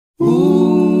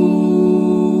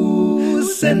Ooh,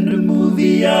 send a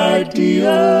movie idea.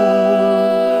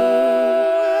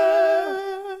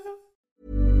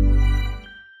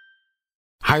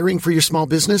 Hiring for your small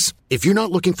business? If you're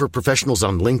not looking for professionals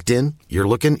on LinkedIn, you're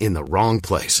looking in the wrong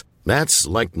place. That's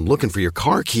like looking for your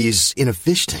car keys in a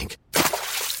fish tank.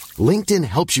 LinkedIn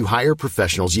helps you hire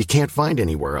professionals you can't find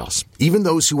anywhere else, even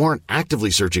those who aren't actively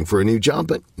searching for a new job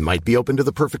but might be open to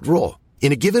the perfect role.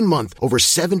 In a given month, over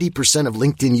 70% of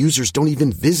LinkedIn users don't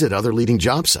even visit other leading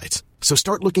job sites. So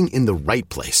start looking in the right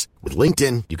place. With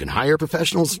LinkedIn, you can hire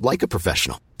professionals like a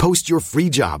professional. Post your free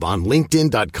job on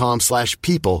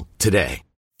linkedin.com/people today.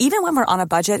 Even when we're on a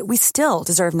budget, we still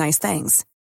deserve nice things.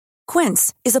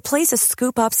 Quince is a place to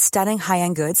scoop up stunning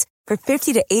high-end goods for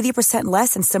 50 to 80%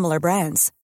 less than similar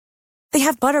brands. They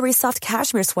have buttery soft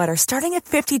cashmere sweaters starting at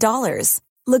 $50,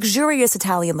 luxurious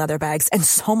Italian leather bags, and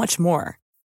so much more.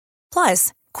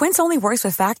 Plus, Quince only works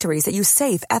with factories that use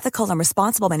safe, ethical, and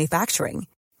responsible manufacturing.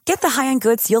 Get the high-end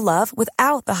goods you'll love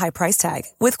without the high price tag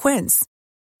with Quince.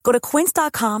 Go to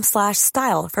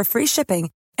quince.com/style for free shipping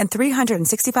and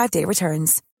 365-day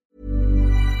returns.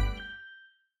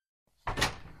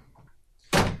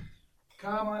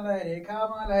 Come on, lady.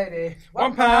 Come on, lady.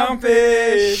 £1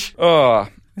 fish. Oh,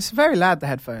 It's very loud, the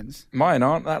headphones. mine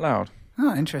aren't that loud.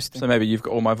 Oh, interesting. So maybe you've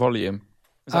got all my volume.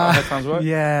 Is that how headphones work?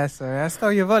 Yeah, sorry. I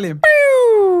stole your volume.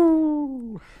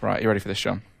 Right, you ready for this,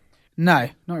 John? No,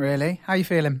 not really. How you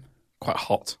feeling? Quite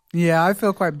hot. Yeah, I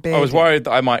feel quite big. I was worried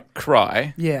that I might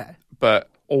cry, Yeah.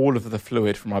 but all of the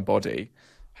fluid from my body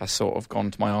has sort of gone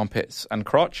to my armpits and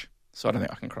crotch, so I don't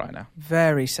think I can cry now.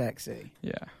 Very sexy.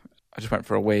 Yeah. I just went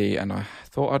for a wee and I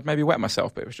thought I'd maybe wet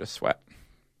myself, but it was just sweat.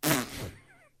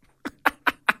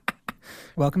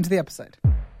 Welcome to the episode.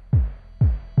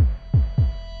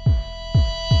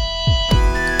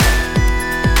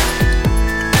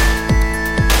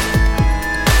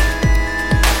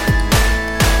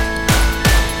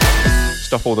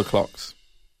 Stop all the clocks.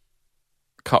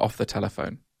 Cut off the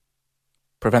telephone.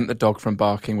 Prevent the dog from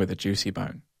barking with a juicy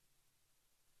bone.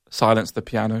 Silence the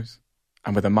pianos,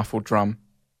 and with a muffled drum,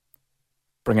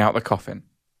 bring out the coffin.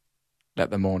 Let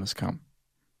the mourners come.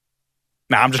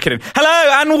 Nah, I'm just kidding.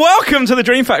 Hello and welcome to the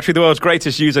Dream Factory, the world's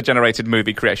greatest user-generated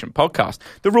movie creation podcast.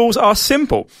 The rules are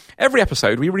simple. Every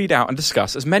episode, we read out and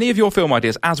discuss as many of your film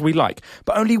ideas as we like,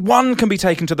 but only one can be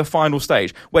taken to the final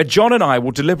stage, where John and I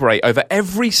will deliberate over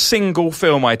every single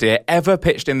film idea ever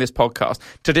pitched in this podcast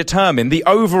to determine the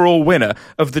overall winner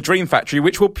of the Dream Factory,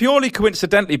 which will purely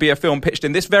coincidentally be a film pitched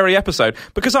in this very episode,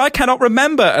 because I cannot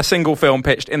remember a single film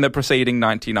pitched in the preceding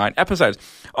 99 episodes.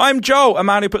 I'm Joel, a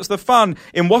man who puts the fun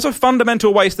in what a fundamental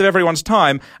waste of everyone's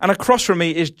time, and across from me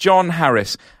is John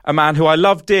Harris, a man who I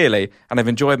love dearly and have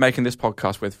enjoyed making this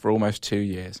podcast with for almost 2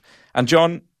 years. And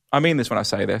John, I mean this when I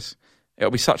say this, it'll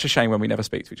be such a shame when we never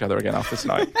speak to each other again after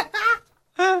tonight.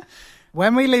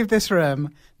 When we leave this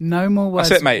room, no more words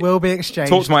That's it, mate. will be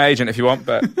exchanged. Talk to my agent if you want,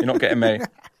 but you're not getting me.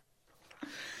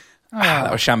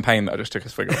 That was champagne that I just took a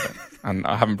swig of it, and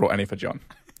I haven't brought any for John.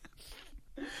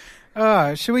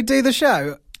 Oh, should we do the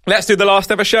show? Let's do the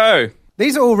last ever show.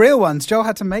 These are all real ones. Joel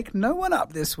had to make no one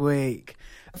up this week.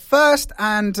 First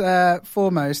and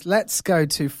foremost, let's go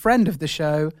to friend of the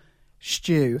show,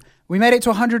 Stu. We made it to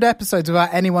 100 episodes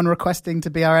without anyone requesting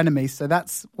to be our enemy, so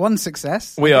that's one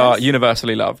success. We are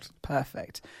universally loved.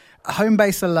 Perfect. Home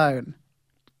base alone.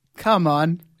 Come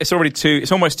on. It's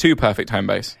almost too perfect home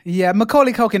base. Yeah,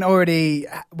 Macaulay Culkin already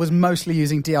was mostly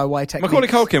using DIY techniques. Macaulay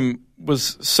Culkin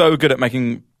was so good at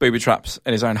making booby traps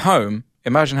in his own home.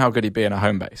 Imagine how good he'd be in a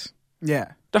home base.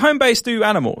 Yeah. Do home base do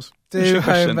animals?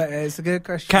 It's a good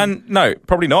question. No,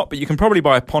 probably not, but you can probably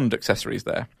buy pond accessories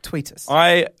there. Tweet us.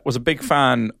 I was a big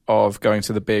fan of going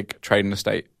to the big trade and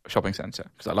estate shopping centre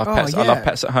because I love pets. Yeah. I love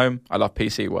Pets at Home. I love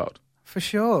PC World. For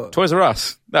sure. Toys R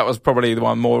Us. That was probably the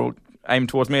one more aimed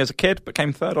towards me as a kid, but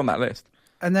came third on that list.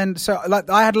 And then,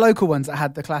 I had local ones that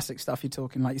had the classic stuff you're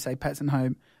talking, like you say, Pets and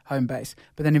Home base.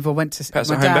 But then if I went to Pets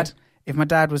at Home base? If my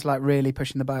dad was like really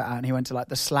pushing the boat out and he went to like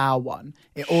the Slough one,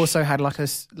 it also had like a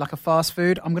fast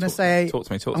food. I'm going to say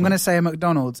a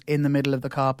McDonald's in the middle of the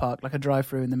car park, like a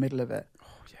drive-through in the middle of it. Oh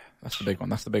yeah, that's the big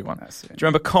one. Do you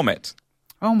remember Comet?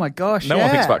 Oh my gosh, No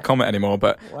one thinks about Comet anymore,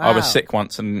 but I was sick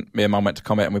once and me and Mum went to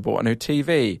Comet and we bought a new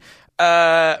TV.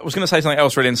 I was going to say something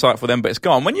else really insightful then, but it's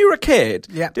gone. When you were a kid,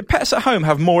 did Pets at Home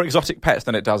have more exotic pets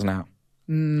than it does now?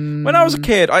 When I was a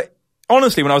kid,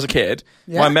 honestly, when I was a kid,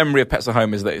 my memory of Pets at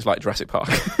Home is that it's like Jurassic Park.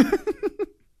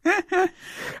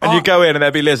 And you go in and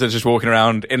there'd be lizards just walking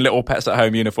around in little Pets at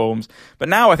Home uniforms. But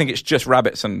now I think it's just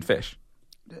rabbits and fish.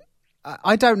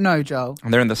 I don't know, Joel.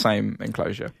 And they're in the same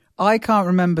enclosure. I can't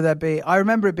remember there being... I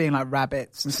remember it being like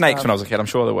rabbits and Snakes stuff. when I was a kid, I'm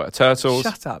sure there were. Turtles.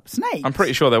 Shut up. Snakes? I'm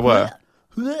pretty sure there were.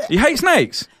 You hate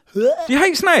snakes? Do you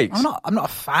hate snakes? I'm not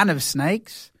a fan of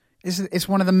snakes. It's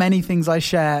one of the many things I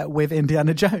share with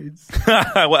Indiana Jones.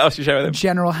 What else do you share with him?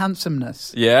 General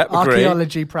handsomeness. Yeah, agree.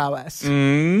 Archaeology prowess.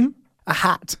 A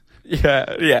hat.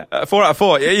 Yeah. 4 out of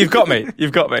 4. Yeah, you've got me.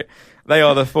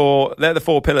 They're the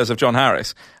four pillars of John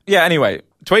Harris. Yeah, anyway,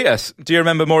 tweet us. Do you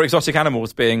remember more exotic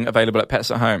animals being available at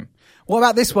Pets at Home? What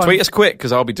about this one? Tweet us quick,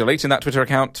 because I'll be deleting that Twitter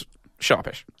account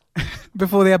sharpish.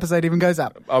 Before the episode even goes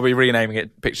up. I'll be renaming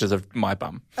it Pictures of My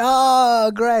Bum. Oh,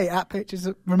 great.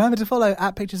 Remember to follow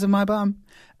 @Pictures of My Bum.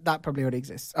 That probably already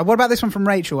exists. What about this one from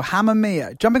Rachel? Hammer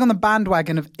Mia. Jumping on the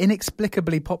bandwagon of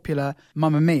inexplicably popular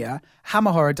Mamma Mia,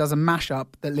 Hammer Horror does a mashup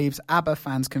that leaves ABBA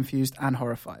fans confused and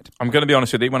horrified. I'm going to be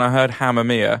honest with you. When I heard Hammer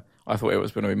Mia, I thought it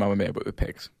was going to be Mamma Mia, but with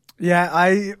pigs. Yeah,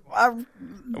 Sorry,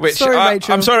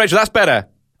 Rachel. I'm sorry, Rachel. That's better.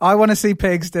 I want to see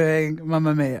pigs doing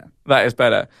Mamma Mia. That is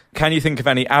better. Can you think of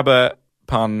any ABBA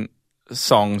pun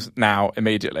songs now,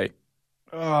 immediately?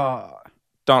 Oh.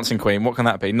 Dancing Queen, what can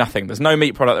that be? Nothing. There's no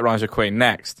meat product that rhymes with Queen.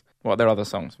 Next. What are their other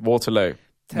songs? Waterloo.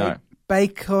 No.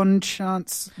 Bacon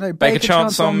Chance. No, Bake a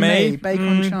Chance on Me.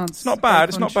 Bacon Chance. It's not bad.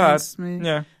 It's not bad. Me.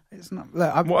 Yeah. It's not.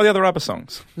 Look, What are the other ABBA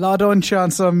songs? Lardon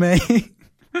Chance on Me.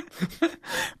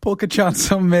 Pork a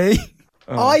Chance on Me.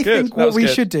 Oh, I good. think That what was we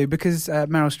good. should do, because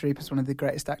Meryl Streep is one of the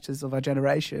greatest actors of our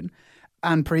generation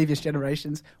and previous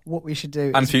generations, what we should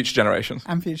do And is... future generations.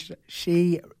 And future...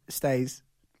 She stays.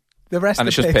 The rest And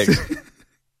of it's the just pigs.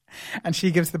 And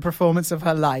she gives the performance of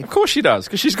her life. Of course she does,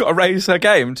 because she's got to raise her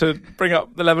game to bring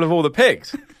up the level of all the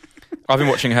pigs. I've been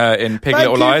watching her in Pig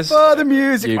Little Lies. Thank you for the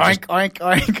music. You Oink, just- oink,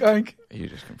 oink, oink. You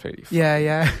just completely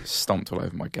Yeah. stomped all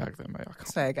over my gag there, mate. I can't.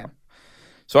 Say again.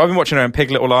 So I've been watching her in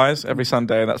Pig Little Lies every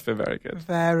Sunday, and that's been very good.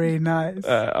 Very nice.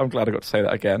 I'm glad I got to say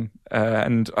that again.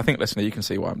 And I think, listener, you can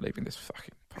see why I'm leaving this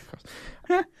fucking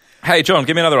podcast. Hey, John,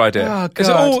 give me another idea. Oh,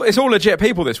 God. It's all legit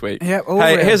people this week. Yeah, all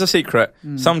hey, real. here's a secret.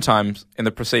 Sometimes in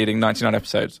the preceding 99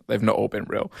 episodes, they've not all been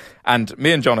real. And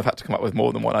me and John have had to come up with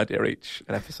more than one idea each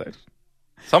an episode.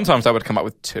 Sometimes I would come up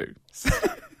with 2.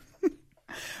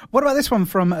 What about this one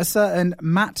from a certain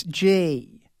Matt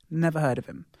G? Never heard of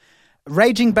him.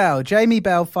 Raging Bell. Jamie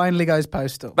Bell finally goes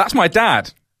postal. That's my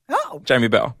dad. Oh. Jamie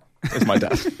Bell is my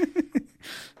dad.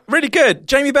 Really good.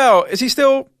 Jamie Bell, is he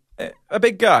still a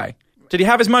big guy? Did he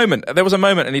have his moment? There was a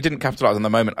moment and he didn't capitalise on the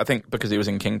moment, I think, because he was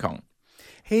in King Kong.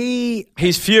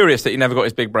 He's furious that he never got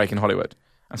his big break in Hollywood,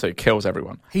 and so he kills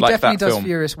everyone. He like definitely that does film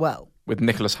Furious well. with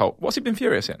Nicholas Hoult. What's he been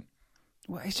furious in?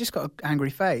 Well, he's just got an angry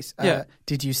face. Yeah.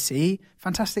 Did you see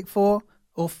Fantastic Four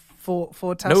or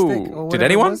Four-tastic? No. Or Did whatever it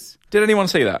anyone? was? Did anyone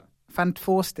see that?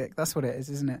 Fan-four-stick. That's what it is,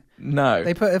 isn't it? No.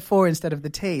 They put a 4 instead of the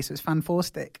T, so it's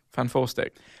Fan-four-stick. Fan 4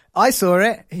 stick. I saw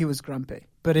it. He was grumpy.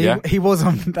 But he was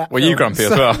on that Were film, you grumpy as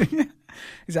so- well?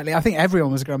 Exactly. I think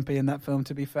everyone was grumpy in that film,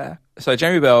 to be fair. So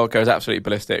Jamie Bell goes absolutely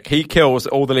ballistic. He kills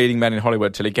all the leading men in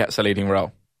Hollywood till he gets a leading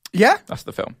role. Yeah, That's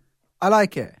the film. I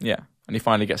like it. Yeah. And he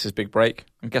finally gets his big break.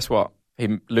 And guess what?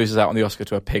 He loses out on the Oscar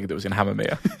to a pig that was in Hammer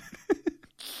Mia.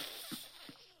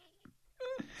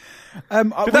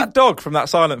 Did that dog from that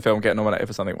silent film get nominated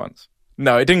for something once?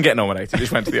 No, it didn't get nominated. It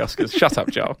just went to the Oscars. Shut up,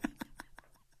 Joel.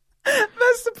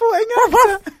 Best supporting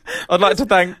actor. I'd like to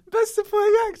thank... Best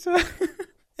supporting actor.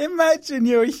 Imagine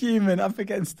you're a human up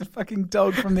against the fucking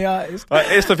dog from The Artist.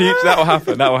 It's the future. That will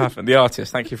happen. That will happen. The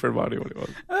Artist. Thank you for reminding me what it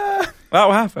was. That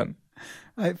will happen.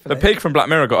 Hopefully. The pig from Black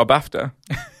Mirror got a BAFTA.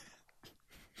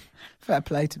 Fair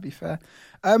play, to be fair.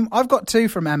 I've got 2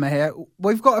 from Emma here.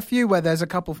 We've got a few where there's a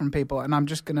couple from people, and I'm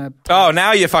just going to... Oh,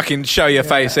 now you fucking show your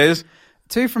faces.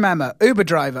 2 from Emma. Uber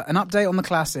Driver, an update on the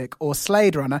classic, or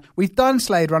Slade Runner. We've done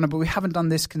Slade Runner, but we haven't done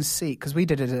this conceit because we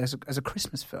did it as a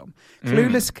Christmas film.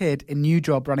 Clueless kid in new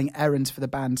job running errands for the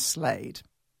band Slade.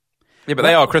 Yeah, but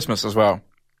they are Christmas as well.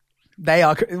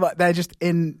 They're just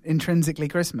intrinsically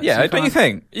Christmas. Yeah, don't you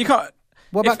think? You can't...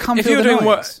 What about Come if Feel you were the doing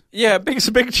Noise? it's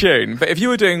a big tune. But if you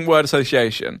were doing word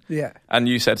association, Yeah. and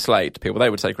you said Slade to people, they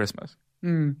would say Christmas,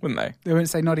 wouldn't they? They wouldn't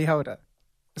say Noddy Holder.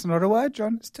 It's not a word,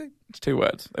 John. It's 2. It's 2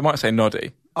 words. They might say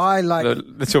Noddy, I like... the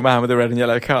little man with the red and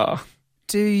yellow car.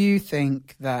 Do you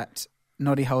think that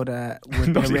Noddy Holder would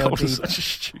be a Noddy real Holder's diva? such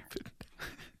stupid.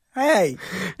 Hey!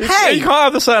 You Hey! can't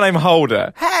have the surname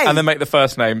Holder Hey! and then make the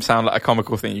first name sound like a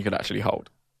comical thing you could actually hold.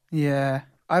 Yeah.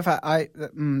 No,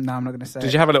 I'm not going to say Did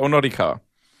it. you have a little Noddy car?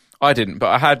 I didn't,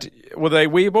 but I had... Were they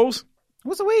Weebles?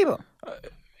 What's a Weeble?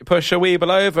 You push a Weeble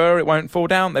over, it won't fall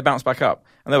down, they bounce back up.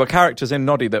 And there were characters in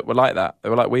Noddy that were like that. They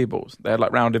were like Weebles. They had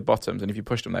like rounded bottoms, and if you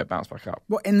pushed them, they'd bounce back up.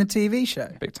 What, in the TV show?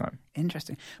 Big time.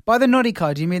 Interesting. By the Noddy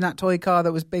car, do you mean that toy car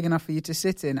that was big enough for you to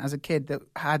sit in as a kid that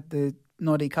had the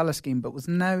noddy colour scheme, but was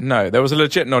no... No, there was a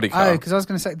legit noddy car. Oh, because I was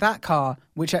going to say that car,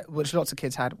 which lots of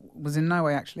kids had, was in no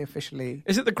way actually officially...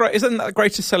 Isn't that the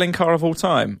greatest selling car of all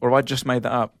time? Or have I just made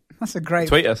that up? That's a great...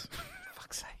 Tweet us.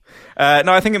 Fuck's sake.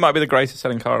 No, I think it might be the greatest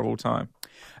selling car of all time.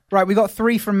 Right, we got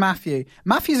 3 from Matthew.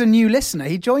 Matthew's a new listener.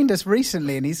 He joined us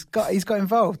recently and he's got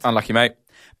involved. Unlucky, mate.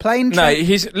 No,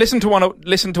 he's listened to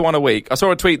one a week. I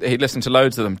saw a tweet that he'd listened to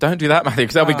loads of them. Don't do that, Matthew,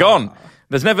 because they'll be gone.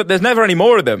 There's never any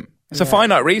more of them. It's a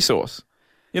finite resource.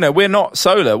 We're not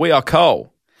solar, we are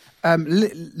coal.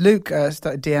 Luke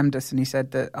DM'd us and he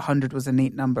said that 100 was a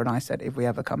neat number, and I said if we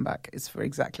ever come back, it's for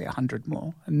exactly 100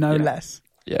 more, and no less.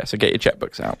 Yeah, so get your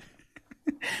checkbooks out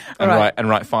and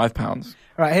write £5.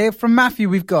 Right, here from Matthew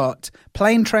we've got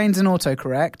Plane, Trains and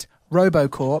Autocorrect,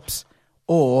 RoboCorps,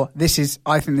 or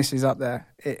I think this is up there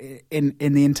in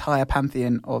the entire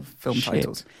pantheon of film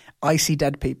titles. Icy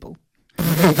Dead People.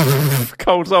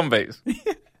 Cold Zombies.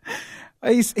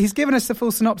 He's given us the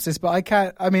full synopsis, but I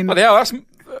can't. I mean, that's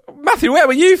Matthew. Where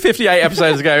were you 58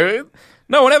 episodes ago?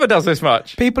 No one ever does this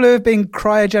much. People who have been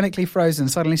cryogenically frozen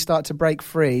suddenly start to break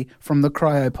free from the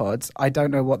cryopods. I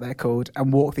don't know what they're called,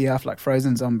 and walk the earth like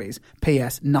frozen zombies.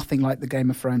 P.S. Nothing like the Game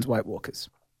of Thrones White Walkers.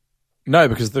 No,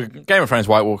 because the Game of Thrones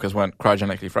White Walkers weren't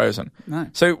cryogenically frozen. No.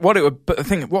 So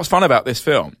what's fun about this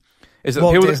film is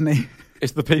that Disney.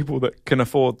 It's the people that can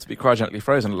afford to be cryogenically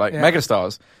frozen, like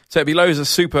megastars. So it'd be loads of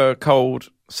super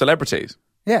cold celebrities.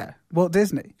 Yeah, Walt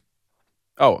Disney.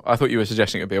 Oh, I thought you were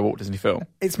suggesting it would be a Walt Disney film.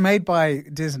 It's made by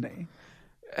Disney.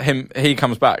 He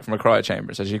comes back from a cryo chamber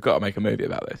and says, "You've got to make a movie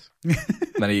about this."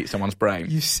 And then he eats someone's brain.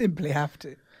 You simply have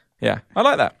to. Yeah, I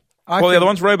like that. The other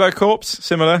ones, RoboCorps,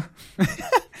 similar.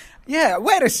 Yeah,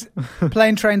 where is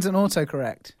Plane, Trains and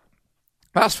Autocorrect?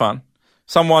 That's fun.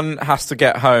 Someone has to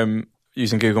get home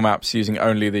using Google Maps, using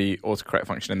only the autocorrect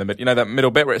function in the middle. You know that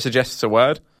middle bit where it suggests a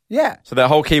word? Yeah. So their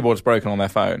whole keyboard's broken on their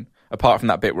phone, apart from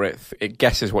that bit where it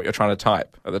guesses what you're trying to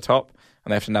type at the top,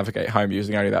 and they have to navigate home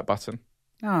using only that button.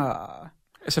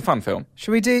 It's a fun film.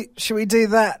 Should we do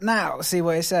that now? See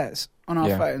what it says on our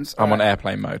phones? I'm on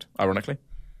airplane mode, ironically.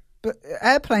 But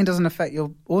airplane doesn't affect your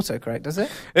autocorrect, does it?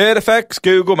 It affects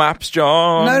Google Maps,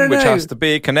 John, which has to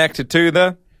be connected to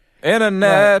the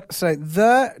internet. Right. So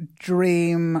the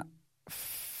Dream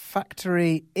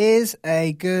Factory is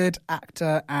a good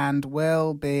actor and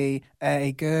will be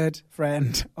a good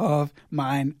friend of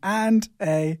mine, and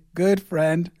a good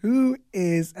friend who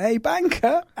is a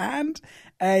banker, and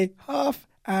a half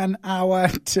an hour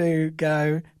to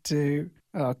go to...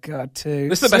 Oh, God, to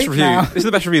This is the best review. Now. This is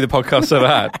the best review the podcast's ever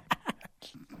had.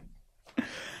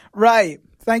 Right.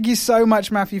 Thank you so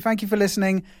much, Matthew. Thank you for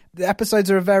listening. The episodes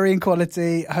are of varying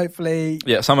quality, hopefully.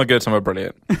 Yeah, some are good, some are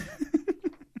brilliant.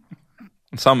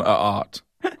 Some are art.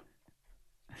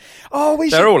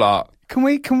 They're all art. Can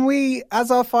we,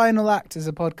 as our final act as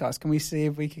a podcast, can we see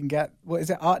if we can get,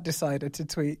 Art Decider to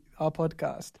tweet our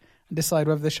podcast and decide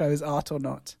whether the show is art or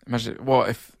not? Imagine, what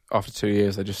if after 2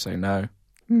 years they just say no?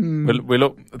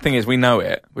 The thing is, we know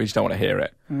it. We just don't want to hear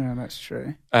it. Yeah, that's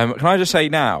true. Can I just say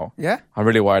now? Yeah? I'm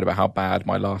really worried about how bad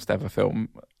my last ever film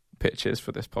pitch is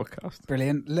for this podcast.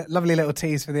 Brilliant. Lovely little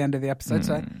tease for the end of the episode.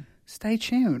 So stay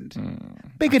tuned.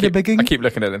 Biggity. I keep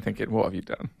looking at it and thinking, what have you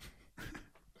done?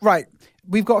 Right.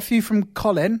 We've got a few from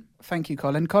Colin. Thank you,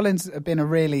 Colin. Colin's been a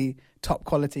really top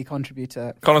quality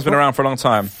contributor. Colin's been around for a long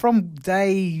time. From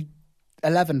day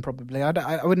 11, probably.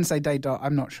 I wouldn't say day dot.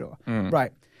 I'm not sure.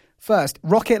 Right. First,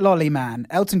 Rocket Lolly Man.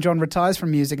 Elton John retires from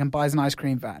music and buys an ice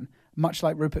cream van. Much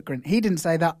like Rupert Grint. He didn't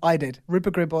say that. I did.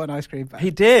 Rupert Grint bought an ice cream van.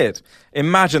 He did.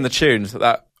 Imagine the tunes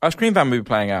that ice cream van would be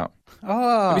playing out.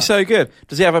 Oh. It'd be so good.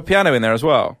 Does he have a piano in there as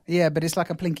well? Yeah, but it's like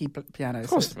a plinky piano. Of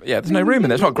course. Yeah, there's no room in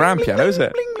there. It's not a grand piano, is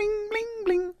it? Bling, bling, bling,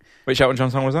 bling. Which Elton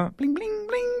John song was that? Bling, bling, bling,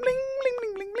 bling, bling,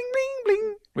 bling, bling, bling,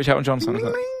 bling. Which Elton John song was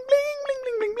that? Bling, bling, bling,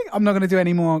 bling, bling, bling. I'm not going to do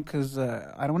any more because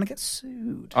I don't want to get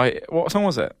sued. What song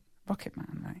was it? Rocket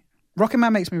Man, mate. Rocket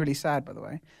Man makes me really sad, by the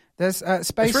way. There's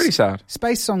space. It's really sad.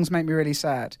 Space songs make me really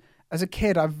sad. As a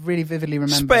kid, I really vividly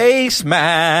remember.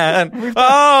 Spaceman,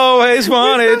 always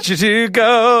wanted you to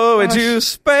go into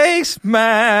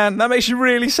Spaceman. That makes you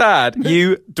really sad.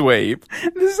 You dweeb.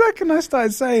 The second I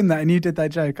started saying that and you did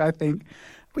that joke, I think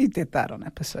we did that on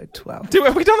episode 12.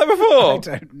 Have we done that before? I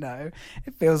don't know.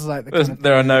 It feels like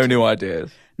there are no new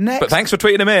ideas. Next, but thanks for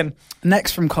tweeting them in.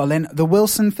 Next from Colin, the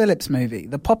Wilson Phillips movie.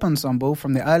 The pop ensemble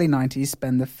from the early 90s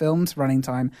spend the film's running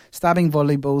time stabbing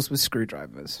volleyballs with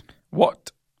screwdrivers.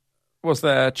 What was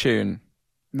their tune?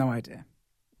 No idea.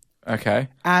 Okay.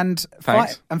 And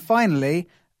thanks. And finally,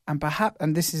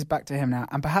 and this is back to him now,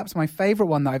 and perhaps my favourite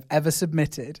one that I've ever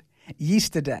submitted,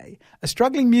 Yesterday. A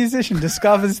struggling musician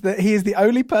discovers that he is the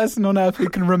only person on earth who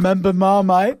can remember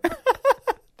Marmite.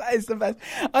 That is the best.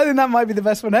 I think that might be the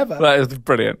best one ever. That is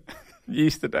brilliant.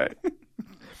 Yesterday.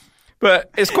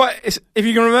 But if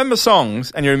you can remember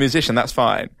songs and you're a musician, that's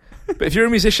fine. But if you're a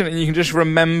musician and you can just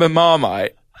remember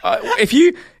Marmite, if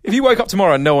you woke up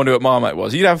tomorrow and no one knew what Marmite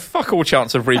was, you'd have fuck all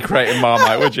chance of recreating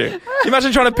Marmite, would you? Can you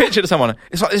imagine trying to pitch it to someone?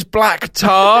 It's like this black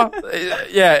tar.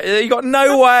 Yeah, you got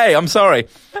no way. I'm sorry.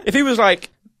 If he was like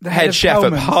the head chef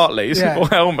Hellman's. at Hartley's or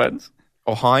Hellman's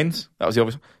or Heinz, that was the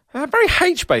obvious. They're very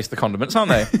H-based, the condiments, aren't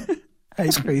they?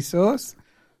 HP sauce.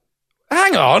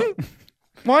 Hang on.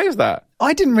 Why is that?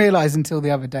 I didn't realise until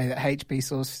the other day that HB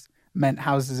sauce meant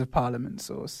Houses of Parliament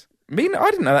sauce. I didn't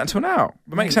know that until now.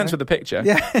 It makes sense with the picture.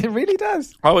 Yeah, it really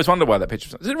does. I always wonder why that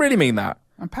picture. Does it really mean that?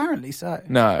 Apparently so.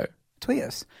 No. Tweet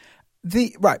us.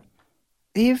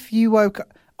 If you woke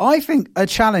up, I think a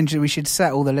challenge that we should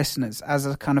set all the listeners as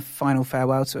a kind of final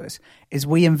farewell to us is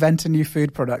we invent a new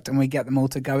food product and we get them all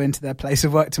to go into their place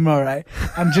of work tomorrow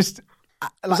and just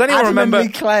Does anyone remember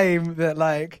claim that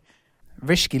like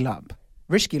Rishki Lab.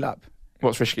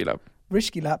 What's Rishki Lab?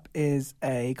 Rishki Lap is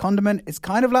a condiment. It's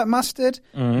kind of like mustard,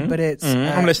 but it's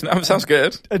I'm listening. Sounds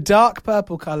good. A dark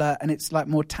purple color, and it's like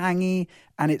more tangy,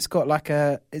 and it's got like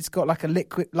a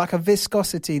liquid, like a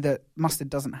viscosity that mustard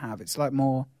doesn't have. It's like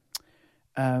more.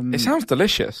 It sounds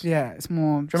delicious. Yeah, it's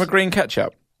more. Do you remember green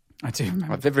ketchup? I do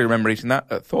remember. I vividly remember eating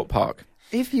that at Thorpe Park.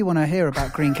 If you want to hear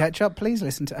about green ketchup, please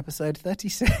listen to episode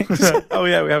 36. Oh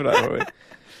yeah, we have that. Haven't we?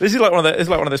 This is like one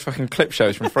of those fucking clip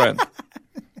shows from Friends.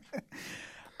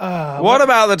 What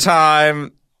about the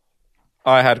time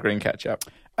I had green ketchup?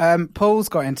 Paul's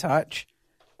got in touch,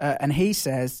 and he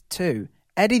says, too,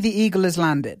 Eddie the Eagle has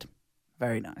landed.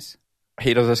 Very nice.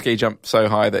 He does a ski jump so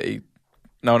high that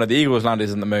No, the Eagle's land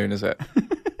isn't the moon, is it?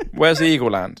 Where's the Eagle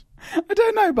land? I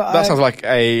don't know, but that sounds like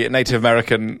a Native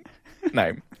American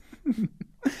name.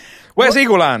 Where's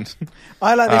Eagle land?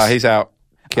 I like this. He's out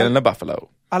killing a buffalo.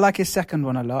 I like his second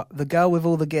one a lot. The Girl with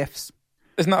All the Gifts.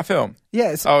 Isn't that a film?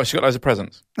 Yes. Oh, she got loads of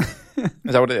presents. Is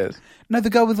that what it is? No, The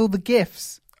Girl with All the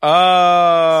Gifts.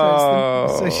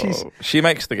 Oh. So she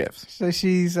makes the gifts. So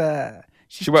she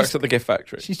works at the gift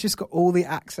factory. She's just got all the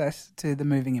access to the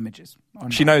moving images.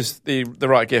 She knows the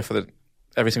right gift for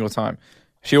every single time.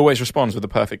 She always responds with the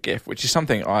perfect gift, which is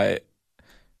something I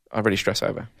really stress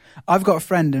over. I've got a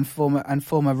friend and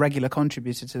former regular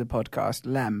contributor to the podcast,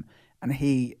 Lem, and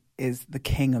he is the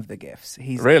king of the gifts.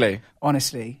 He's really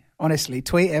honestly,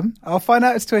 tweet him. I'll find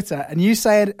out his Twitter, and you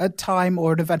say a time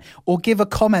or an event, or give a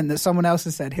comment that someone else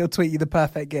has said. He'll tweet you the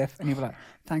perfect gift, and you'll be like,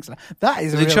 "Thanks, Lem." That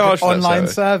is a real good online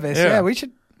service. Yeah, we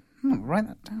should write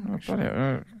that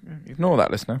down. Ignore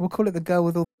that, listener. We'll call it the Girl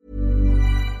with All.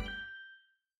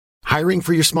 Hiring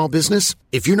for your small business?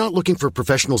 If you're not looking for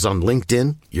professionals on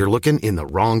LinkedIn, you're looking in the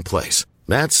wrong place.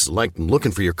 That's like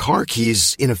looking for your car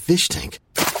keys in a fish tank.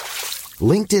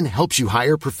 LinkedIn helps you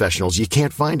hire professionals you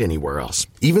can't find anywhere else,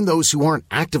 even those who aren't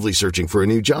actively searching for a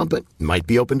new job but might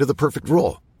be open to the perfect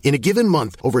role. In a given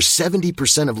month, over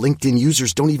 70% of LinkedIn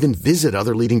users don't even visit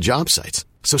other leading job sites.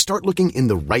 So start looking in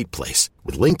the right place.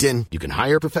 With LinkedIn, you can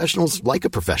hire professionals like a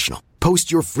professional.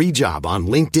 Post your free job on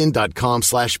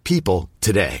linkedin.com/people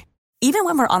today. Even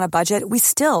when we're on a budget, we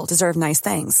still deserve nice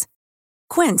things.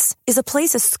 Quince is a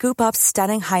place to scoop up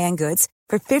stunning high-end goods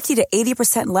for 50 to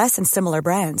 80% less than similar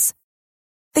brands.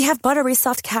 They have buttery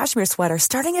soft cashmere sweaters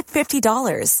starting at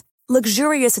 $50,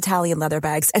 luxurious Italian leather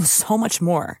bags, and so much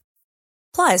more.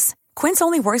 Plus, Quince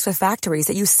only works with factories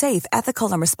that use safe,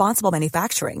 ethical, and responsible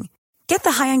manufacturing. Get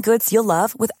the high-end goods you'll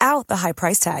love without the high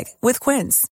price tag with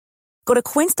Quince. Go to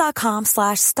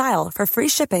quince.com/style for free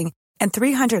shipping and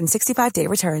 365-day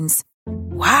returns.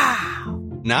 Wow.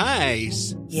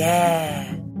 Nice.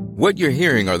 Yeah. What you're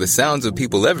hearing are the sounds of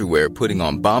people everywhere putting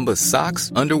on Bombas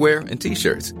socks, underwear, and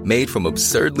T-shirts made from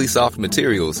absurdly soft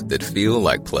materials that feel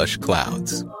like plush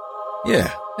clouds.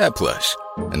 Yeah, that plush.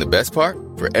 And the best part?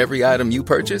 For every item you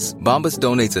purchase, Bombas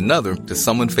donates another to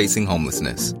someone facing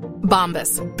homelessness.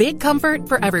 Bombas. Big comfort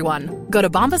for everyone. Go to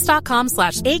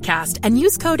bombas.com/ACAST and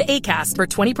use code ACAST for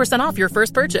 20% off your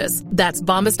first purchase. That's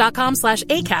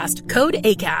bombas.com/ACAST. Code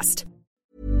ACAST.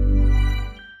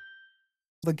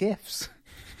 The gifts.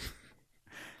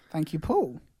 Thank you,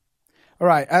 Paul. All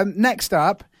right. Next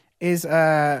up is,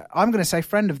 I'm going to say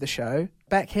friend of the show,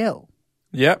 Beck Hill.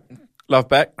 Yep. Love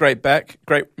Beck. Great Beck.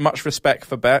 Much respect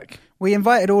for Beck. We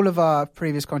invited all of our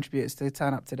previous contributors to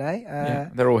turn up today. Yeah,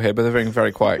 they're all here, but they're being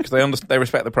very quiet because they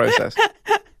respect the process.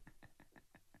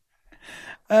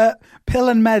 Pill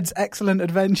and Med's Excellent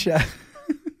Adventure.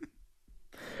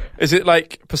 Is it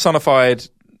like personified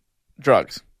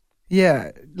drugs?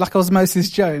 Yeah, like Osmosis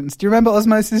Jones. Do you remember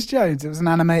Osmosis Jones? It was an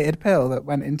animated pill that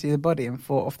went into your body and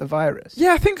fought off the virus.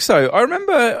 Yeah, I think so. I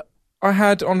remember I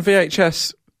had on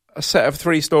VHS a set of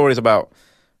 3 stories about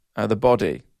the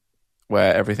body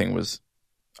where everything was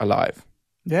alive.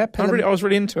 Yeah, I was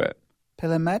really into it.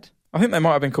 Pill and Med? I think they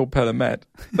might have been called Pill and Med.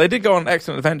 They did go on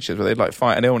excellent adventures where they'd like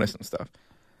fight an illness and stuff.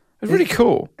 It was really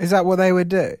cool. Is that what they would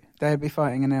do? They'd be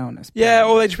fighting an illness? Yeah,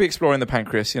 or they'd just be exploring the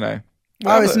pancreas, you know.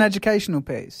 Oh, it's an educational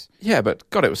piece. Yeah, but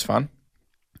God, it was fun.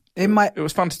 It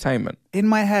was fun entertainment. In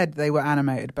my head, they were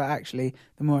animated, but actually,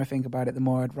 the more I think about it, the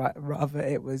more I'd rather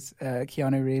it was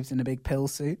Keanu Reeves in a big pill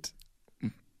suit.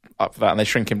 Up for that, and they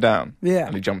shrink him down. Yeah.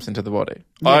 And he jumps into the body.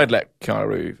 Yeah. I'd let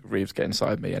Keanu Reeves get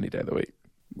inside me any day of the week.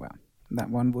 Well, that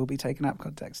one will be taken out of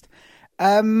context.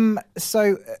 And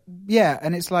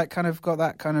it's like kind of got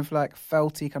that kind of like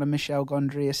felty kind of Michel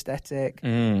Gondry aesthetic.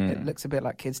 It looks a bit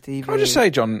like kids' TV. Can I just say,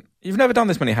 John, you've never done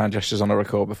this many hand gestures on a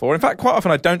record before. In fact, quite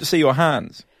often I don't see your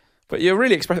hands, but you're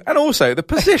really expressive. And also, the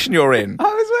position you're in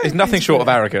is nothing short of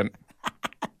arrogant.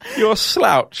 You're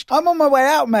slouched. I'm on my way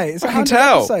out, mate. It's I can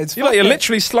tell. Episodes. You're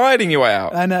literally sliding your way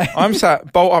out. I know. I'm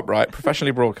sat bolt upright,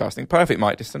 professionally broadcasting, perfect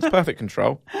mic distance, perfect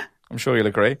control. I'm sure you'll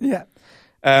agree. Yeah.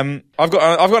 I've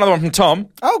got another one from Tom.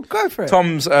 Oh, go for it.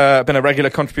 Tom's been a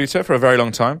regular contributor for a very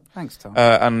long time. Thanks, Tom.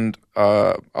 And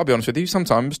I'll be honest with you,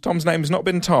 sometimes Tom's name has not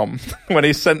been Tom when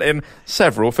he's sent in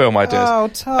several film ideas. Oh,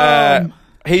 Tom.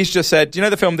 He's just said, do you know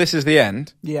the film This Is the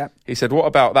End? Yeah. He said, what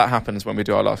about that happens when we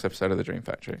do our last episode of The Dream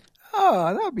Factory?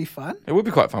 Oh, that would be fun. It would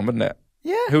be quite fun, wouldn't it?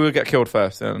 Yeah. Who would get killed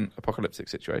first in an apocalyptic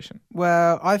situation?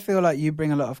 Well, I feel like you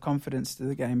bring a lot of confidence to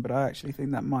the game, but I actually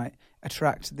think that might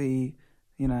attract the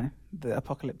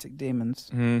apocalyptic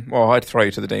demons. Well, I'd throw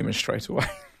you to the demons straight away.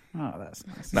 Oh, that's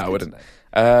nice. No, I wouldn't.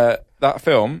 That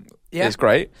film is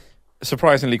great.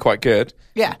 Surprisingly quite good.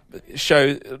 Yeah.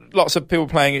 Shows lots of people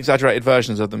playing exaggerated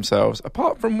versions of themselves,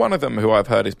 apart from one of them who I've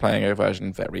heard is playing a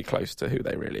version very close to who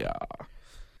they really are.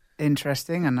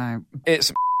 Interesting, and I...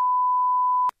 It's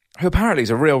who apparently is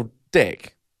a real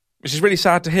dick, which is really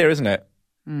sad to hear, isn't it?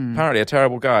 Apparently a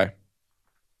terrible guy.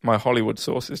 My Hollywood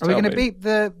sources tell me. Are we going to beep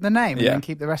the name and Yeah. then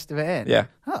keep the rest of it in? Yeah.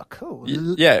 Oh, cool.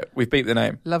 Yeah, we've beeped the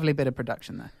name. Lovely bit of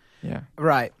production there. Yeah.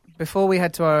 Right. Before we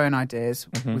head to our own ideas,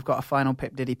 we've got a final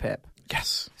Pip Diddy Pip.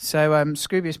 Yes. So,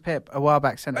 Scroobius Pip, a while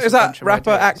back, sent us Is a that bunch of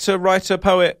rapper, ideas. actor, writer,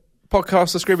 poet,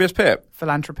 podcaster, Scroobius Pip?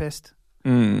 Philanthropist.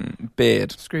 Beard.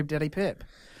 Scroob Daddy Pip.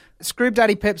 Scroob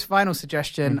Daddy Pip's final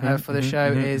suggestion for the show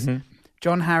is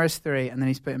John Harris 3, and then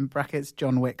he's put in brackets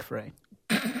John Wick 3.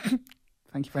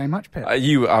 Thank you very much, Pip.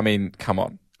 Come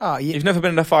on. Oh, You've never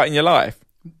been in a fight in your life.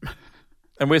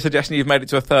 And we're suggesting you've made it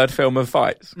to a third film of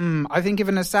fights. I think if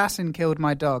an assassin killed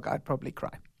my dog, I'd probably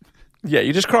cry. Yeah,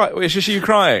 you just cry. It's just you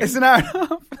crying. It's an hour and a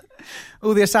half.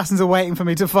 All the assassins are waiting for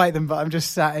me to fight them, but I'm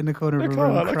just sat in the corner of a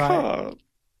room I crying. can't.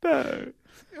 No.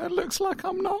 It looks like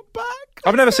I'm not back.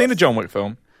 I've never seen a John Wick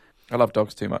film. I love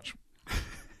dogs too much.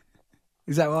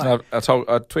 Is that why? I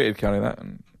tweeted Keanu that,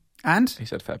 and he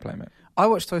said, fair play, mate. I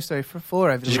watched Toy Story 4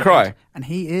 over the weekend. Did you cry? And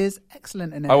he is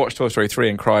excellent in it. I watched Toy Story 3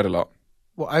 and cried a lot.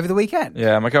 What, over the weekend?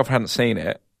 Yeah, my girlfriend hadn't seen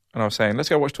it, and I was saying, let's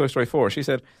go watch Toy Story 4. She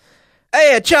said,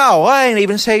 hey, Joe, I ain't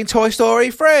even seen Toy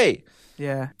Story 3.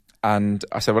 Yeah. And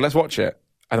I said, well, let's watch it.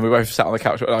 And then we both sat on the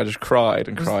couch, and I just cried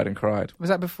and cried and cried. Was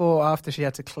that before or after she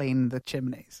had to clean the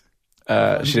chimneys?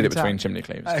 She did it between chimney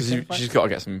cleans. Okay, she's got to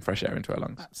get some fresh air into her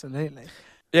lungs. Absolutely.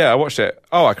 Yeah, I watched it.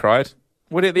 Oh, I cried.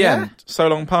 Would it at the end? So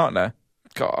long, partner.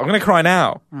 God, I'm going to cry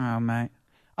now. Oh, mate.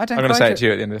 I'm going to say it to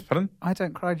you at the end of this. Pardon? I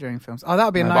don't cry during films. Oh, that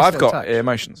would be a No, nice but I've got touch.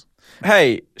 emotions.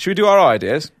 Hey, should we do our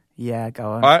ideas? Yeah, go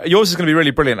on. Yours is going to be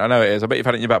really brilliant. I know it is. I bet you've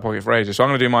had it in your back pocket for ages. So I'm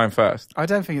going to do mine first. I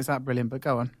don't think it's that brilliant, but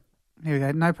go on. Here we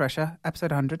go. No pressure.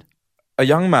 Episode 100. A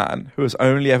young man who has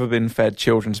only ever been fed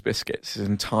children's biscuits his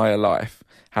entire life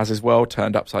has his world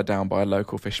turned upside down by a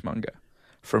local fishmonger.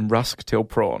 From rusk till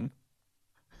prawn.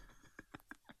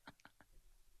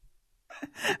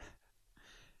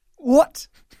 What?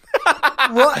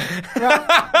 What?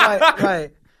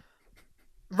 Right.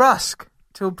 Rusk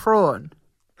till prawn.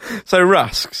 So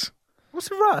rusks. What's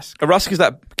a rusk? A rusk is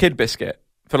that kid biscuit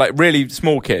for like really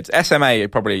small kids. SMA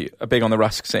probably are big on the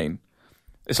rusk scene.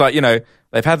 It's like,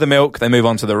 they've had the milk, they move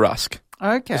on to the rusk.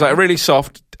 Okay. It's like really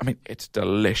soft. I mean, it's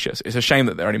delicious. It's a shame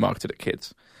that they're only marketed at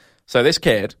kids. So this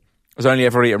kid has only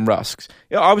ever eaten rusks.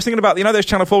 I was thinking about, those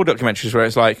Channel 4 documentaries where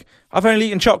it's like, I've only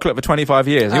eaten chocolate for 25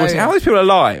 years. You always think, how are these people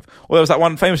alive? Or there was that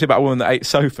one famously about a woman that ate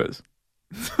sofas.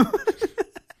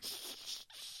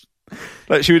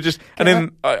 Like she would just, and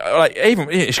then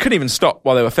she couldn't even stop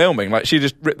while they were filming. Like she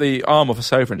just ripped the arm off a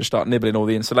sofa and just start nibbling all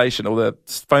the insulation, all the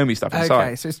foamy stuff inside.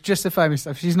 Okay, so it's just the foamy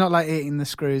stuff. She's not like eating the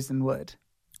screws and wood.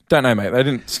 Don't know, mate. They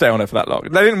didn't stay on her for that long.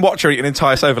 They didn't watch her eat an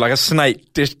entire sofa like a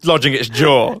snake dislodging its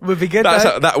jaw. Would be good.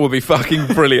 That would be fucking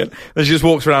brilliant. And she just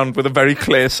walks around with a very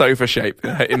clear sofa shape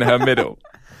in her middle.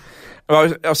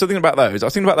 Well, I was thinking about those. And I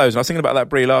was thinking about that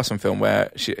Brie Larson film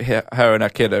where her and her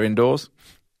kid are indoors.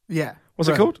 Yeah. What's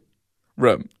it called?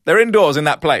 Room. They're indoors in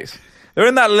that place. They're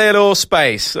in that little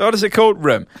space. What is it called?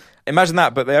 Room. Imagine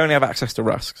that, but they only have access to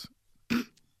rusks.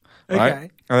 Right? Okay.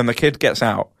 And then the kid gets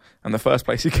out, and the first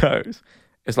place he goes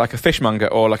is like a fishmonger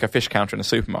or like a fish counter in a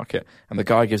supermarket, and the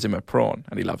guy gives him a prawn,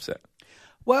 and he loves it.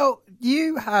 Well,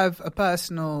 you have a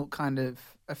personal kind of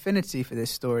affinity for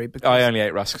this story because I only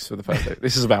ate rusks for the first day.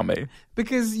 This is about me.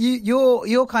 Because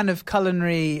your kind of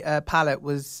culinary palate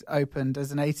was opened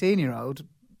as an 18-year-old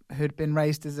who'd been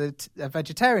raised as a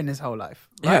vegetarian his whole life.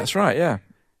 Right? Yeah, that's right, yeah.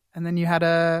 And then you had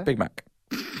a... Big Mac.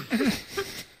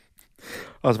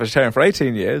 I was a vegetarian for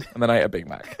 18 years, and then I ate a Big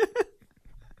Mac.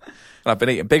 And I've been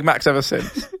eating Big Macs ever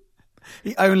since.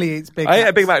 He only eats Big Macs. I ate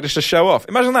a Big Mac just to show off.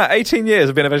 Imagine that, 18 years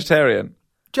of being a vegetarian.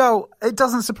 Joel, it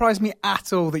doesn't surprise me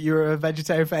at all that you were a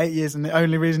vegetarian for 8 years and the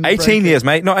only reason... 18 years,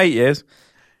 mate, not 8 years.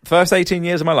 First 18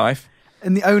 years of my life.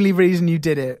 And the only reason you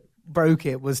broke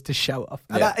it, was to show off.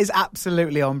 And that is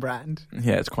absolutely on brand.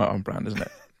 Yeah, it's quite on brand, isn't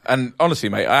it? And honestly,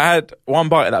 mate, I had one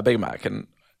bite of that Big Mac and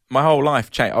my whole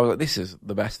life changed. I was like, this is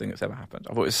the best thing that's ever happened.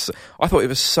 I thought it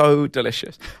was so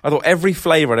delicious. I thought every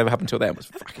flavour I'd ever had until then was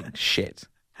fucking shit.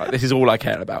 Like, this is all I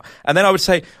care about. And then I was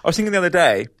thinking the other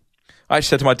day, I actually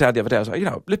said to my dad the other day, I was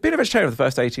like, being a vegetarian for the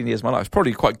first 18 years of my life is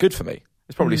probably quite good for me.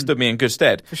 It's probably stood me in good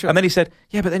stead. For sure. And then he said,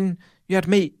 yeah, but then you had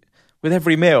meat with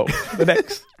every meal for the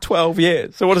next 12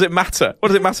 years. So what does it matter? What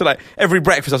does it matter? Like, every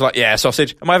breakfast I was like, yeah,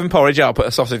 sausage. Am I having porridge? Yeah, I'll put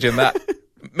a sausage in that.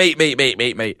 Meat.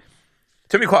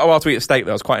 Took me quite a while to eat a steak,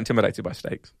 though. I was quite intimidated by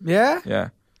steaks. Yeah? Yeah.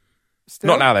 Still?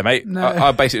 Not now, though, mate. No.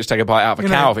 I basically just take a bite out of a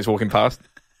cow if it's walking past.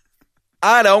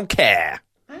 I don't care.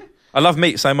 I love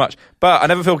meat so much. But I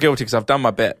never feel guilty because I've done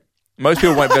my bit. Most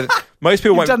people won't be...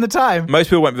 You've done the time. Most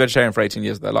people won't be vegetarian for 18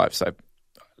 years of their life, so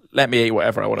let me eat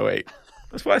whatever I want to eat.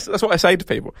 That's what I say to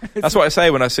people. That's what I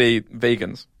say when I see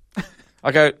vegans.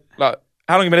 I go, like,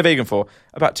 how long have you been a vegan for?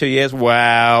 About 2 years.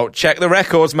 Well, check the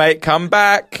records, mate. Come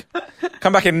back.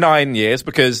 Come back in 9 years,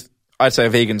 because I'd say a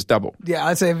vegan's double. Yeah,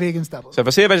 I'd say a vegan's double. So if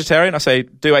I see a vegetarian, I say,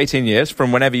 do 18 years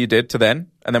from whenever you did to then,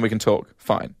 and then we can talk.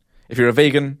 Fine. If you're a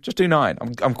vegan, just do 9.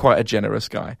 I'm quite a generous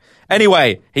guy.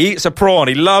 Anyway, he eats a prawn.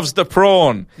 He loves the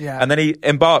prawn. Yeah. And then he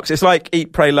embarks. It's like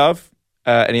Eat, Pray, Love.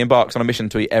 And he embarks on a mission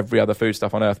to eat every other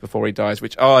foodstuff on earth before he dies,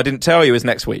 which, I didn't tell you, is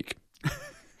next week.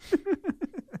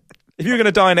 If you were going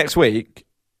to die next week,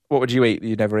 what would you eat that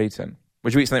you'd never eaten?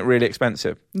 Would you eat something really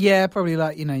expensive? Yeah, probably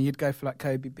like, you'd go for like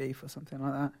Kobe beef or something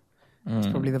like that. That's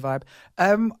probably the vibe.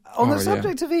 On the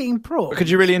subject of eating prawn... But could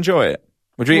you really enjoy it?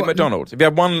 Would you eat McDonald's? If you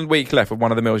had 1 week left of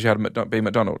one of the meals you had be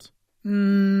McDonald's?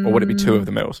 Or would it be 2 of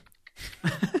the meals?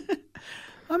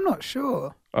 I'm not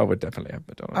sure. I would definitely have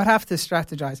McDonald's. I'd have to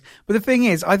strategize. But the thing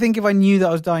is, I think if I knew that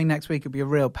I was dying next week, it'd be a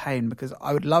real pain, because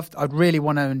I'd really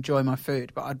want to enjoy my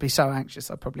food, but I'd be so anxious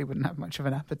I probably wouldn't have much of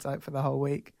an appetite for the whole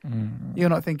week. You're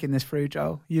not thinking this through,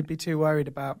 Joel. You'd be too worried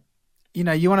about, you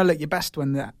want to look your best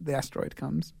when the asteroid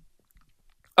comes.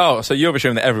 Oh, so you're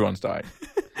assuming that everyone's dying?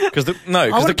 Because the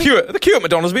queue at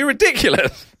McDonald's would be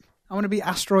ridiculous. I want to be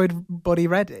asteroid body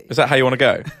ready. Is that how you want to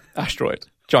go? Asteroid.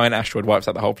 Giant asteroid wipes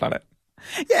out the whole planet.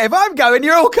 Yeah, if I'm going,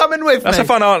 you're all coming with me. That's a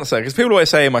fun answer, because people always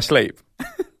say in my sleep,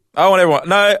 I want everyone.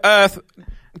 No, Earth,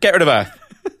 get rid of Earth.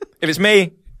 If it's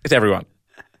me, it's everyone.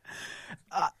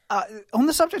 On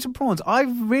the subject of prawns, I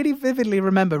really vividly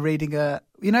remember reading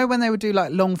when they would do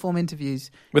like long form interviews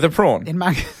with a prawn in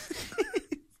magazines.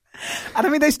 And I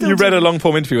mean, they still. You read a long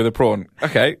form interview with a prawn.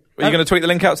 Okay, are you going to tweet the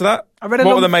link out to that? What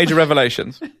were the major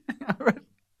revelations?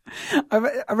 I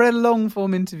read a long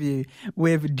form interview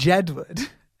with Jedward,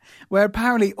 where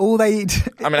apparently all they eat...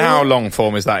 I mean, how long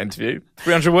form is that interview?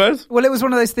 300 words? Well, it was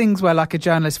one of those things where like a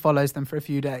journalist follows them for a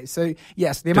few days. So,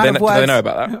 yes, the amount of words... Do they know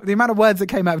about that? The amount of words that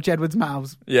came out of Jedward's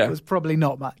mouths was probably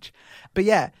not much. But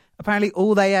yeah, apparently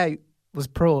all they ate was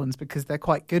prawns, because they're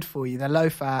quite good for you. They're low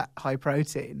fat, high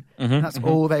protein. And that's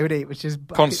all they would eat, which is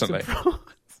constantly. Of prawns.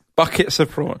 Buckets of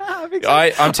prawn.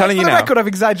 I'm telling you now. For the record, I've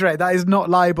exaggerated. That is not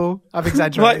libel. I've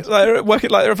exaggerated. like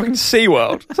they're a fucking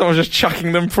SeaWorld. Someone's just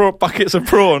chucking them buckets of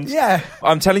prawns. Yeah.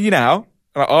 I'm telling you now,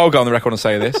 I'll go on the record and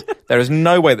say this, there is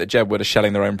no way that Jedward are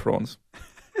shelling their own prawns.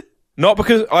 Not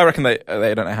because I reckon they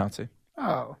don't know how to.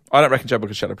 Oh. I don't reckon Jedward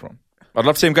could shell a prawn. I'd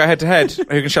love to see him go head to head. Who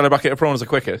can shell a bucket of prawns the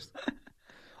quickest?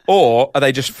 Or are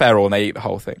they just feral and they eat the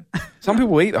whole thing? Some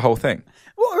people eat the whole thing.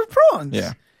 What, with prawns?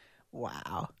 Yeah.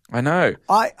 Wow. I know.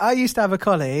 I used to have a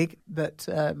colleague that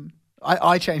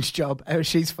I changed job.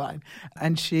 She's fine.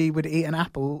 And she would eat an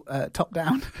apple top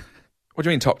down. What do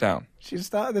you mean top down? She'd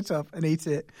start at the top and eat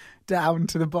it down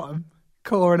to the bottom,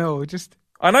 core and all. Just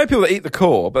I know people that eat the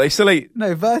core, but they still eat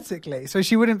No, vertically. So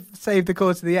she wouldn't save the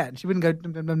core to the end. She wouldn't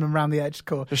go around the edge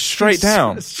core. just straight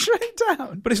down. Straight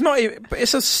down. But it's not even, but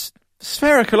it's a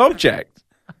spherical object.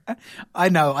 I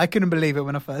know. I couldn't believe it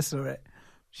when I first saw it.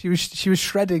 She was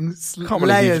shredding Can't believe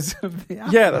layers of the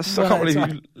apple. Yeah, I can't One at a believe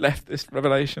time. you left this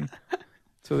revelation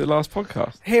till the last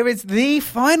podcast. Here is the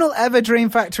final ever Dream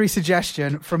Factory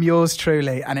suggestion from yours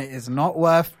truly, and it is not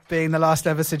worth being the last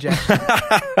ever suggestion.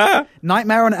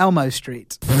 Nightmare on Elmo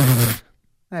Street.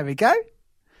 There we go.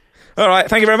 All right,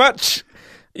 thank you very much.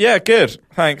 Yeah, good.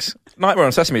 Thanks. Nightmare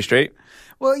on Sesame Street.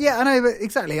 Well, yeah, I know, but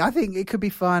exactly. I think it could be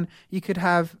fun. You could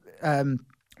have...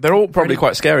 They're all probably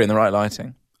quite scary in the right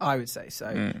lighting. I would say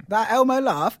so. That Elmo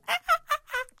laugh,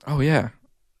 Oh, yeah.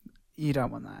 you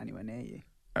don't want that anywhere near you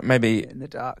Maybe in the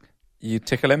dark. you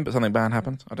tickle him, but something bad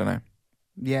happens. I don't know.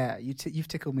 Yeah, you've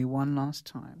tickled me one last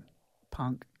time,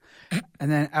 punk.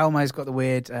 And then Elmo's got the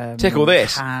weird Tickle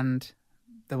this. hand,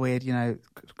 the weird,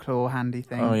 claw handy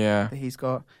thing. Oh, yeah. that he's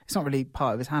got. It's not really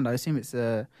part of his hand. I assume it's It's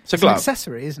a an glove.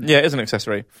 accessory, isn't it? Yeah, it is an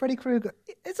accessory. Freddy Krueger.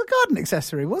 It's a garden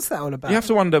accessory. What's that all about? You have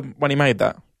to wonder when he made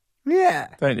that, Yeah.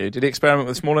 don't you? Did he experiment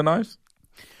with smaller knives?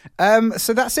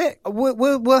 So that's it.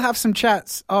 We'll have some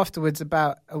chats afterwards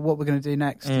about what we're going to do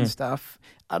next and stuff.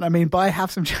 And I mean, by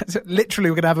have some chats, literally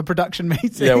we're going to have a production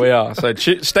meeting. Yeah, we are. So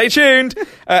stay tuned.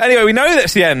 Anyway, we know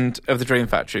that's the end of the Dream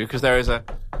Factory because there is at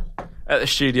the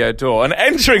studio door. And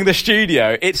entering the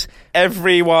studio, it's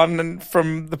everyone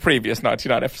from the previous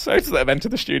 99 episodes that have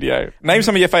entered the studio. Name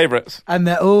some of your favourites. And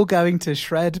they're all going to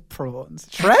shred prawns.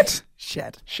 Shred?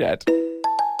 Shed. Shed.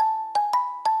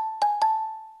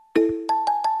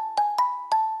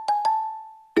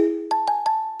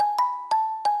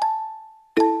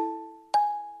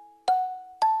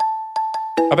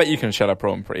 I bet you can shell a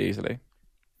prawn pretty easily.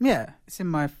 Yeah, it's in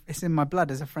my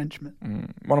blood as a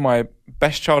Frenchman. One of my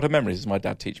best childhood memories is my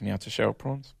dad teaching me how to shell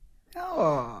prawns.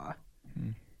 Oh,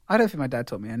 I don't think my dad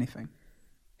taught me anything.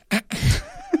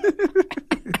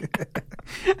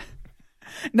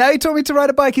 No, he taught me to ride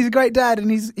a bike. He's a great dad, and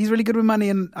he's really good with money.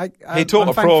 And He taught I'm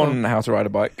a thankful. prawn how to ride a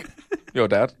bike. Your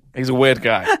dad. He's a weird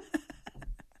guy.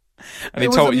 And he It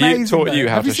was taught amazing, you though.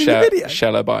 how Have to you seen the video?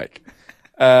 shell a bike.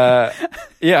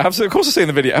 Yeah, of course I've seen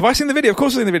the video. Have I seen the video? Of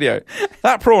course I've seen the video.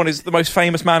 That prawn is the most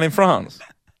famous man in France.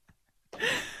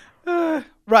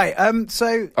 Right.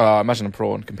 So Imagine a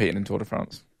prawn competing in Tour de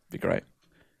France. Be great.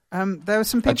 there were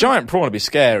some A people. giant prawn would be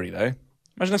scary, though.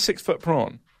 Imagine a 6-foot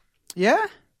prawn. Yeah,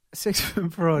 6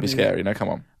 foot prawn. It'd be scary. No, come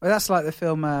on. Well, that's like the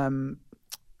film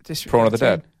District. Prawn of the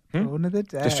 13. Dead. Prawn of the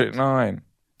Dead. District 9.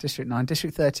 District 9.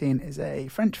 District 13 is a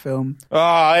French film.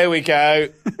 Oh, here we go.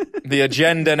 The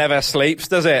agenda never sleeps,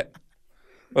 does it?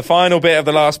 The final bit of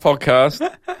the last podcast.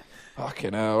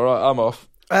 Fucking hell. All right, I'm off.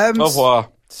 Au revoir.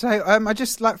 So I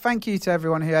just thank you to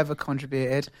everyone who ever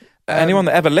contributed. Anyone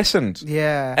that ever listened.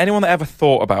 Yeah. Anyone that ever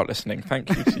thought about listening, thank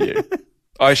you to you.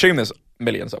 I assume there's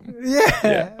millions of them.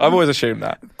 Yeah, I've always assumed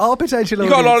that. Our potential You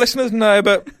audience. got a lot of listeners? No,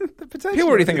 but The potential people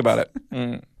already think audience.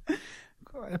 about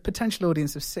it. A potential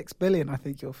audience of 6 billion, I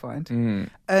think you'll find. Mm.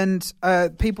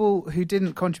 And people who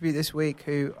didn't contribute this week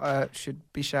who should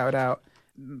be shouted out.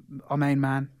 Our main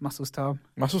man, Muscles Tom.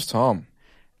 Muscles Tom.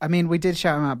 I mean, we did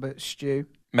shout him out, but Stu.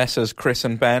 Messers Chris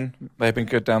and Ben. They've been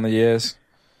good down the years.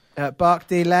 Bark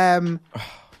D. Lem.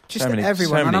 Just so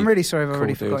everyone. And many I'm really sorry if I've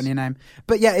already cool forgotten dudes. your name.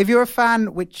 But yeah, if you're a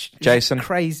fan, which Jason. is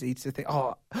crazy to think.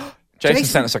 Oh, Jason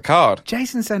sent us a card.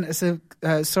 Jason sent us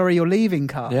a sorry you're leaving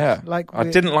card. Yeah. Like I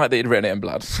didn't like that he'd written it in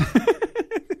blood.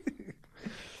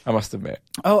 I must admit.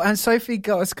 Oh, and Sophie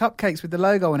got us cupcakes with the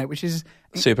logo on it, which is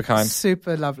Super kind.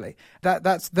 super lovely.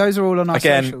 Those are all on our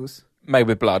Again, socials. Made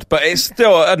with blood, but it's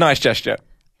still a nice gesture.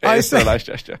 I It's still a see. nice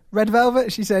gesture. Red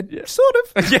velvet. She said, Yeah. sort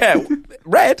of. Yeah,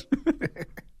 red.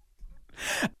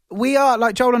 We are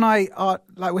like Joel and I are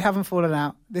like we haven't fallen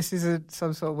out. This is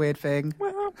some sort of weird thing.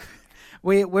 Well,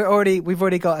 We've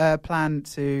already got a plan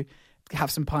to have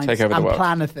some pints Take over the and world.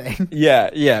 plan a thing.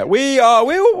 yeah. We are.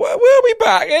 We'll be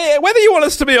back. Whether you want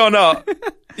us to be or not.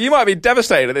 You might be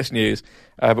devastated at this news,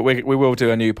 but we will do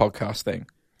a new podcast thing.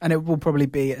 And it will probably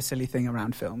be a silly thing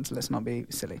around films. Let's not be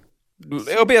silly.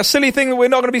 It'll be a silly thing that we're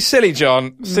not going to be silly,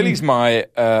 John. Silly's my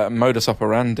modus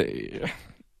operandi.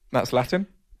 That's Latin.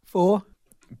 For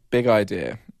Big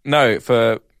idea. No,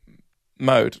 for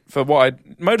mode.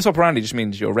 Modus operandi just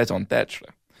means your raison d'etre,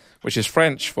 which is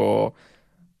French for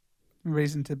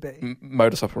reason to be.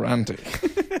 modus operandi,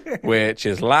 which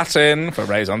is Latin for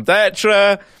raison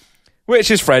d'etre,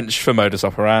 which is French for modus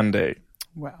operandi.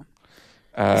 Well,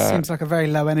 seems like a very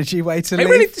low energy way to It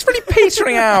live. it's really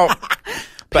petering out.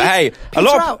 But hey, a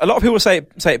lot of people say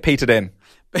it petered in.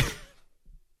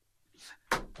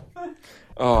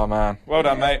 Oh man, well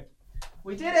done, mate.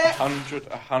 We did it!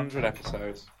 100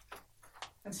 episodes.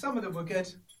 And some of them were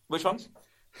good. Which ones?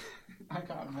 I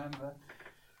can't remember.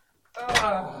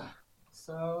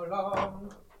 So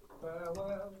long,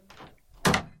 farewell.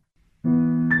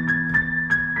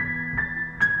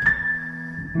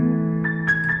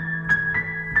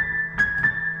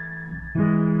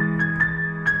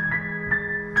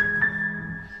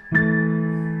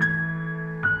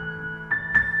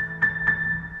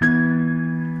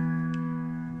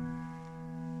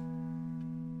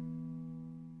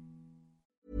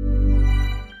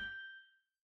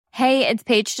 Hey, it's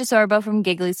Paige DeSorbo from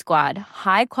Giggly Squad.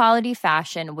 High quality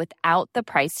fashion without the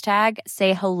price tag.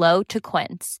 Say hello to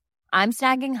Quince. I'm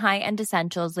snagging high-end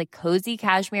essentials like cozy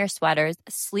cashmere sweaters,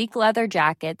 sleek leather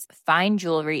jackets, fine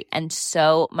jewelry, and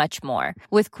so much more.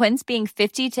 With Quince being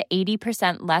 50 to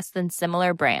 80% less than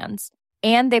similar brands.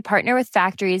 And they partner with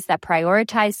factories that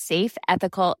prioritize safe,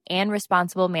 ethical, and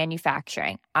responsible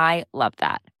manufacturing. I love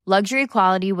that. Luxury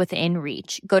quality within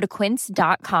reach. Go to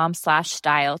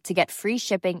quince.com/style to get free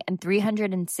shipping and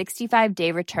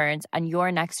 365-day returns on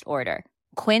your next order.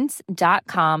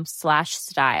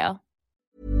 Quince.com/style.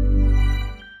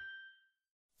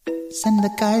 Send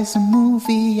the guys a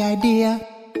movie idea.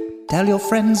 Tell your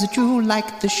friends that you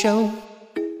like the show.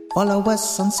 Follow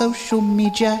us on social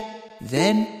media.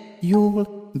 Then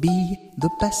you'll be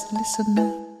the best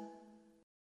listener.